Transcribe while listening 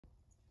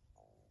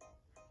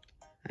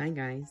Hi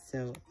guys,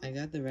 so I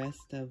got the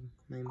rest of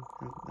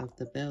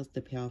the bells to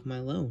pay off my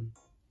loan.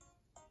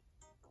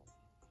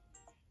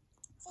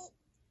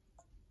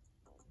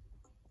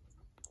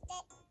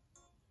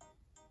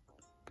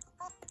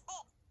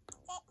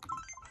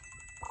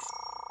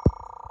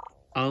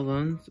 All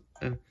loans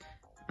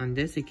on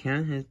this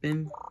account has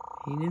been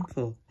paid in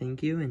full.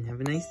 Thank you and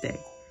have a nice day.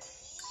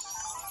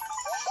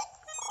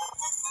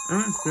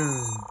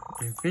 Awesome!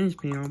 I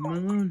finished paying off my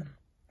loan,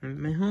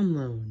 my home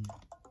loan.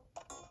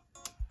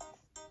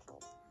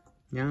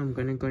 Now I'm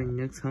gonna go to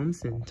Nook's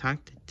Homes and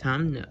talk to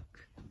Tom Nook.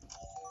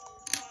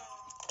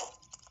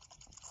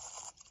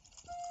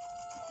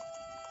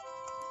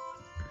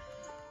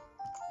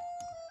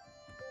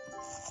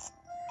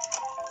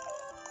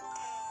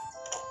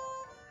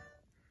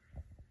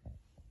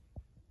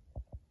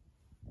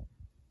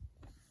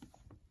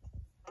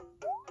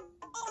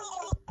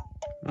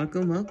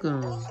 Welcome.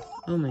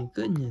 Oh my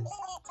goodness.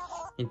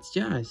 It's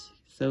Josh.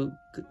 So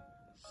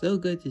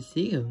good to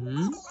see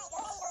you,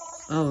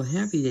 Oh,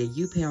 happy that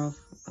you pay off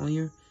all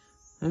your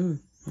loan.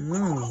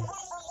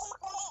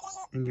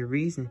 And your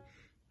reason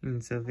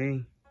is so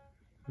very,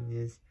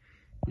 there's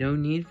no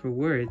need for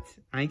words.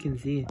 I can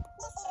see it.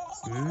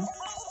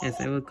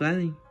 Yes, I will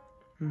gladly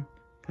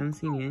come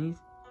see Nanny's.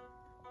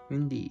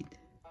 Indeed.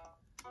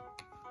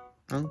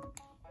 Oh.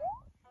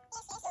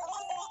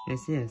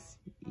 Yes.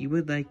 You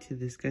would like to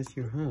discuss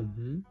your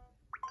home,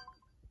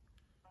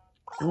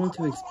 I want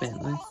to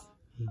expand. Let's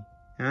see.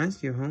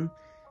 Ask your home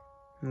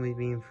would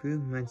be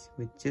improved much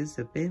with just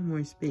a bit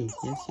more space.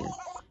 Yes.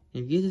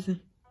 If you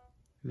decide,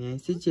 may I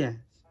suggest?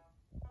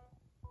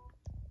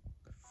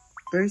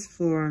 First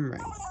floor on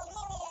right.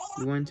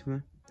 You want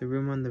the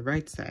room on the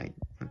right side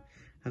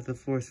of the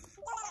first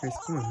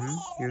floor,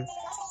 Your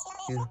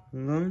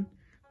loan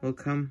will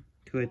come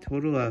to a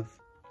total of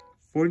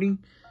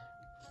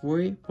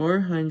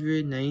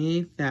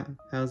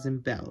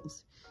 498,000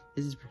 bells.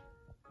 This is,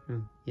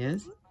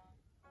 yes?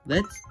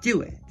 Let's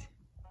do it!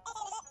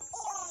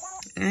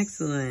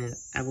 Excellent!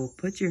 I will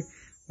put your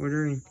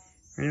order in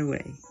right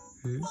away.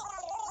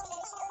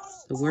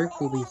 The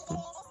work will be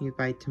here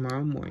by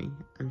tomorrow morning.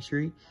 I'm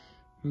sure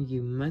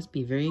you must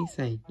be very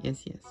excited.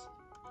 Yes.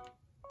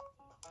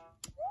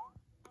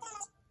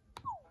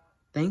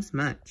 Thanks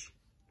much.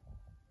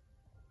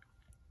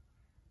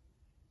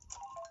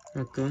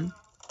 Welcome.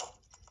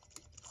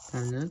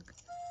 Nook.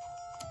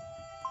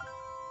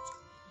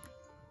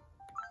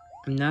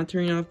 I'm not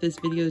turning off this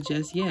video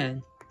just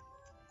yet.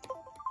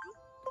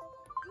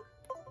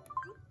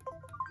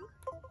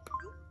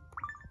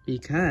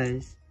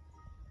 Because,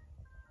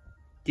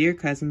 dear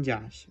cousin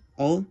Josh,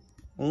 Old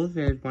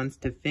Red wants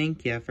to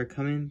thank you for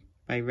coming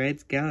by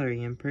Red's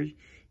Gallery and purchasing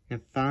a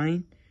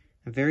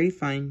very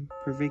fine,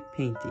 perfect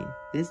painting.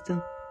 This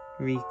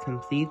delivery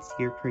completes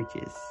your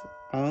purchase.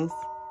 All's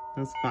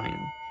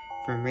final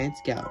from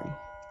Red's Gallery.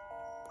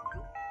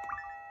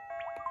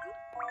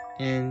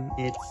 And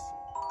it's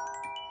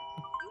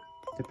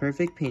the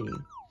perfect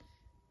painting.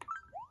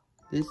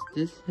 This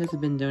hasn't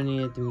been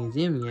donated to the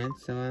museum yet,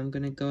 so I'm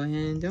gonna go ahead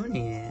and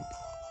donate it.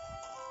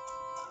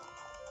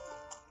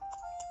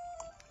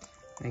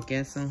 I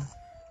guess so.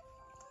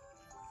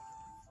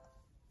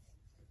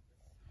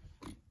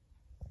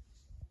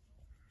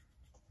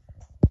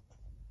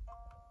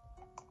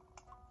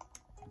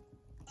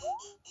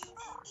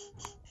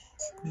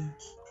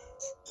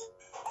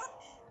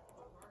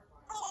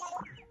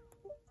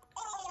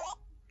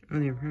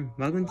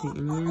 Welcome to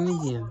Indian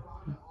Museum.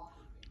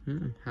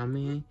 How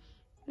may I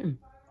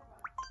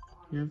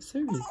have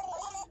service?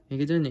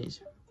 Make a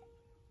donation.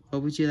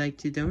 What would you like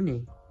to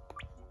donate?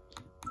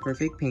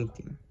 Perfect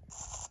painting.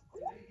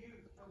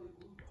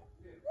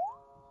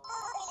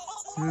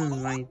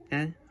 Like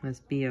that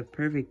must be a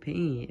perfect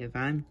painting if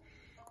I'm...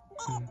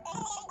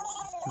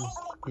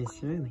 Yes,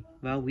 surely.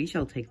 Well, we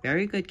shall take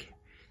very good care.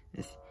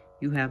 Yes,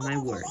 you have my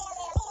word.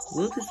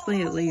 We'll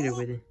display it later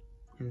with it.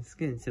 And it's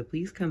good, so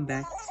please come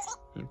back.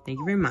 And thank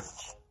you very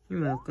much.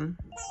 You're welcome.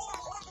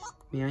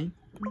 May I?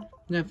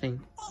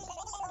 Nothing.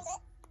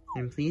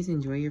 And please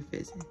enjoy your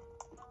visit.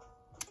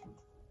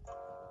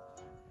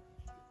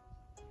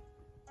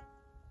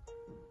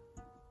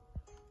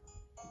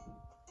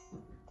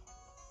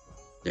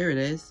 There it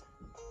is.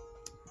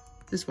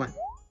 This one.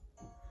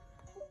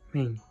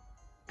 Rain.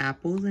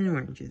 Apples and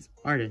oranges.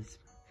 Artist.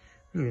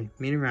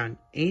 Made around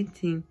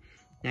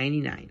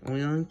 1899.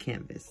 Oil on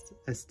canvas.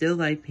 A still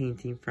life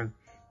painting from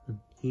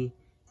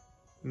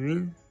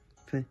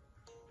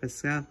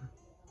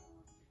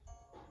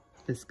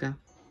Piscavo,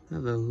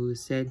 who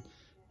said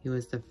he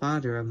was the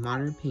father of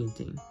modern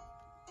painting.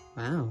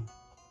 Wow.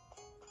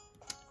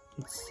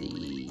 Let's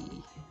see.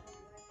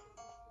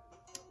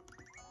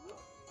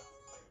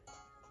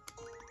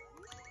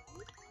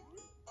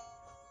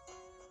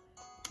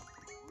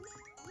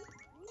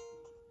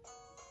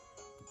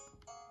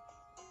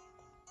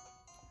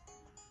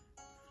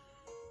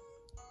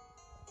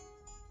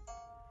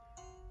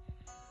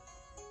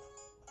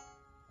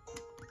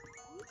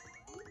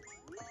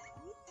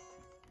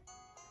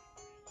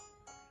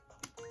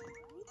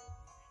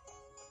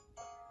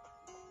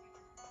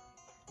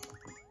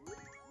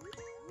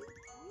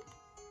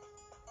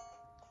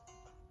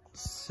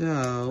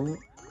 So,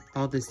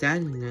 all the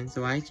statues done,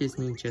 so I just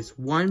need just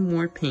one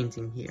more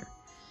painting here.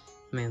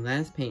 My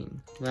last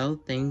painting. Well,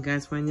 thank you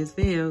guys for watching this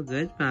video.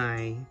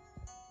 Goodbye.